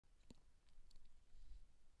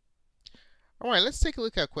Alright, let's take a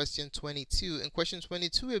look at question 22. In question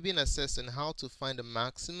 22, we're being assessed on how to find the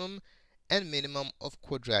maximum and minimum of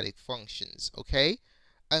quadratic functions, okay?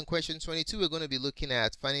 In question 22, we're going to be looking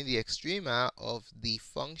at finding the extrema of the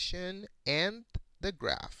function and the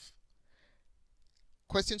graph.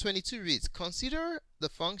 Question 22 reads, consider the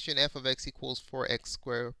function f of x equals 4x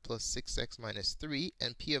squared plus 6x minus 3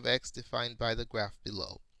 and p of x defined by the graph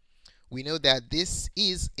below. We know that this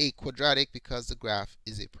is a quadratic because the graph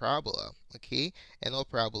is a parabola, okay? And all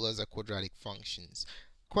parabolas are quadratic functions.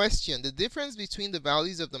 Question, the difference between the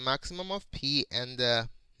values of the maximum of p and the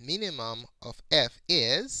minimum of f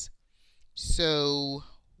is, so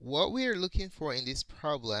what we are looking for in this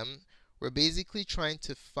problem, we're basically trying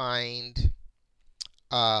to find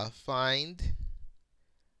the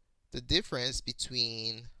difference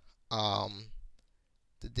between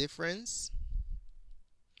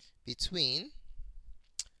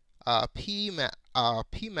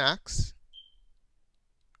P max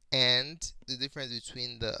and the difference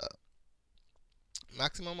between the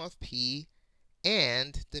maximum of P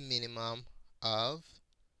and the minimum of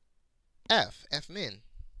F min.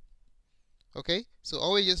 Okay, so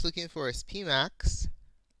all we're just looking for is P max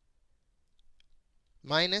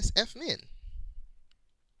minus F min.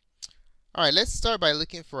 Alright, let's start by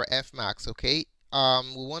looking for F max, okay?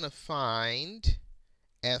 We want to find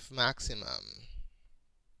F maximum.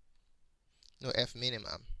 No, F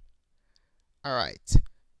minimum. Alright,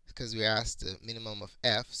 because we asked the minimum of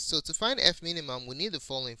F. So to find F minimum, we need the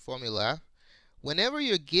following formula. Whenever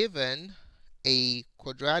you're given a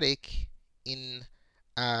quadratic in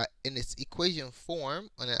its equation form,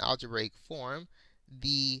 on an algebraic form,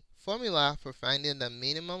 the formula for finding the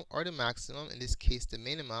minimum or the maximum, in this case the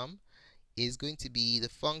minimum, is going to be the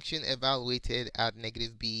function evaluated at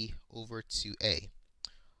negative b over 2a.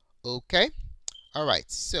 Okay?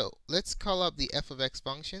 Alright, so let's call up the f of x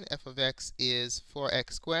function. F of x is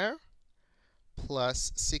 4x squared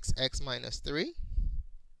plus 6x minus 3.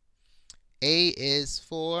 A is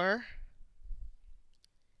 4.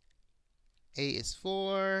 A is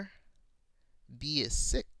 4. B is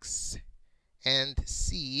 6. And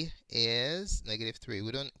C is negative 3.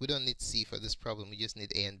 We don't need C for this problem. We just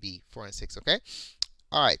need A and B, 4 and 6, okay?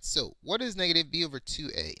 Alright, so what is negative b over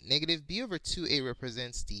 2a? Negative b over 2a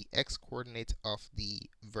represents the x-coordinate of the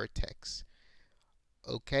vertex.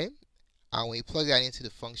 Okay? And when you plug that into the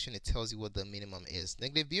function, it tells you what the minimum is.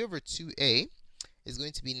 Negative b over 2a is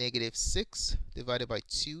going to be negative 6 divided by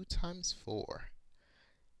 2 times 4.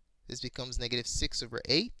 This becomes negative 6 over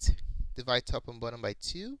 8. Divide top and bottom by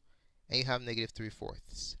 2, and you have negative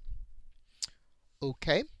 3/4.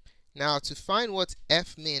 Okay? Now, to find what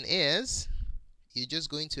f min is, you're just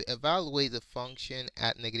going to evaluate the function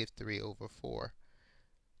at negative 3 over 4.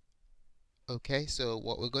 Okay, so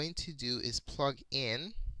what we're going to do is plug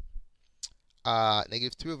in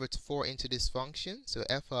negative 3 over 4 into this function. So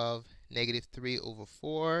f of negative 3 over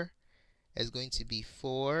 4 is going to be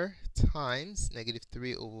 4 times negative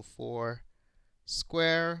 3 over 4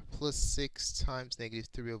 square plus 6 times negative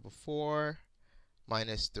 3 over 4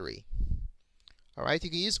 minus 3. Alright, you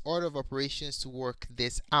can use order of operations to work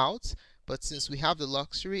this out. But since we have the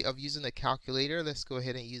luxury of using a calculator, let's go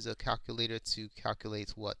ahead and use a calculator to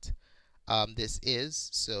calculate what this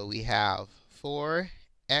is. So we have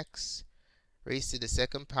 4x raised to the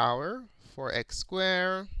second power, 4x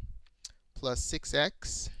squared, plus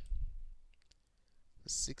 6x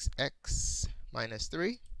minus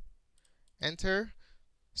 3. Enter.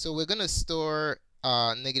 So we're going to store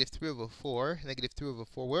negative 3 over 4. Negative 3 over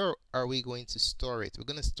 4, where are we going to store it? We're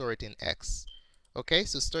going to store it in x. Okay,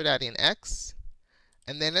 so store that in x.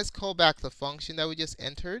 And then let's call back the function that we just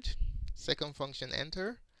entered. Second function,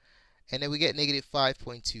 enter. And then we get negative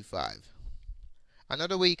 5.25.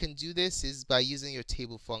 Another way you can do this is by using your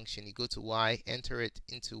table function. You go to y, enter it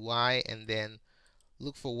into y, and then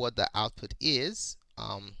look for what the output is.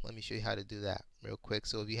 Let me show you how to do that real quick.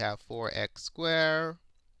 So if you have 4x squared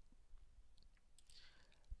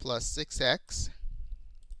plus 6x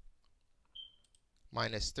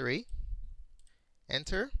minus 3.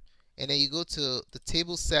 Enter, and then you go to the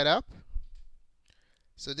table setup.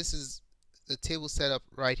 So this is the table setup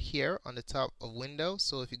right here on the top of Windows.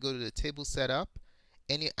 So if you go to the table setup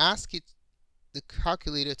and you ask it, the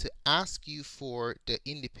calculator, to ask you for the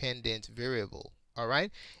independent variable. All right.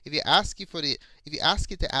 If you ask it to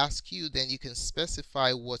ask you, then you can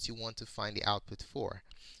specify what you want to find the output for.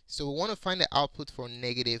 So we want to find the output for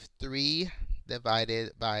negative 3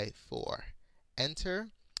 divided by 4.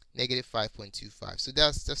 Enter. Negative 5.25. So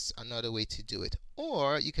that's just another way to do it.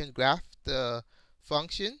 Or you can graph the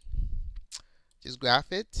function. Just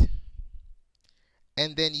graph it.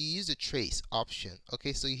 and then you use the trace option.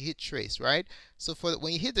 Okay, so you hit trace, right? So for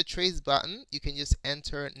when you hit the trace button, you can just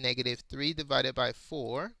enter -3 divided by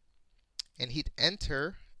 4 and hit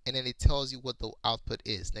enter, and then it tells you what the output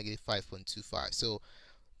is, -5.25. So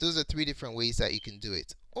those are 3 different ways that you can do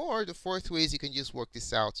it. Or the fourth way is you can just work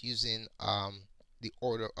this out using the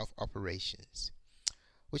order of operations.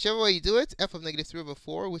 Whichever way you do it, f of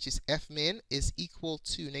 -3/4, which is f min, is equal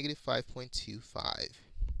to -5.25.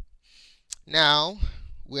 Now,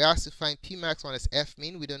 we're asked to find P max minus F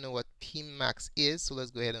min. We don't know what P max is, so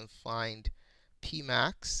let's go ahead and find P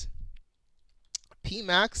max. P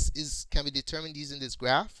max can be determined using this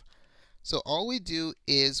graph. So all we do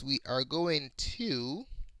is we are going to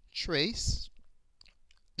trace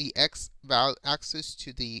the x axis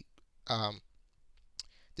to the,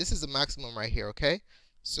 this is the maximum right here, okay?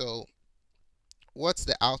 So what's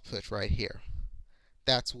the output right here?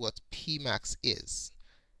 That's what P max is.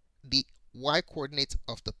 The y-coordinate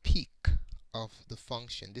of the peak of the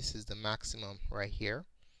function. This is the maximum right here.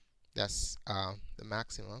 That's the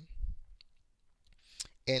maximum.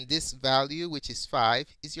 And this value, which is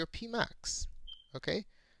 5, is your P max. Okay?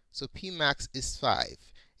 So P max is 5.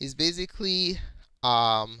 It's basically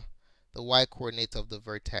the y-coordinate of the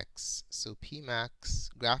vertex. So P max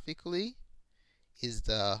graphically is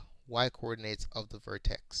the y-coordinate of the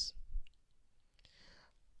vertex,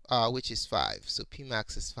 which is 5. So P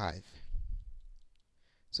max is 5.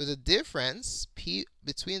 So the difference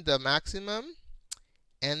between the maximum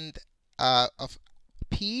and of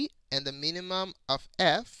P and the minimum of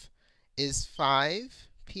F is 5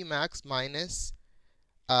 P max minus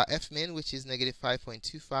F min, which is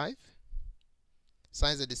 -5.25.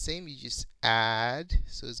 Signs are the same, you just add,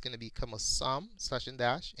 so it's going to become a sum, slash and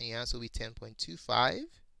dash, and your answer will be 10.25.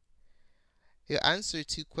 Your answer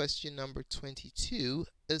to question number 22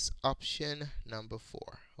 is option number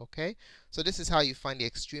 4. Okay, so this is how you find the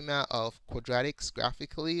extrema of quadratics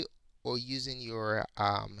graphically or using your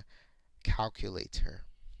calculator.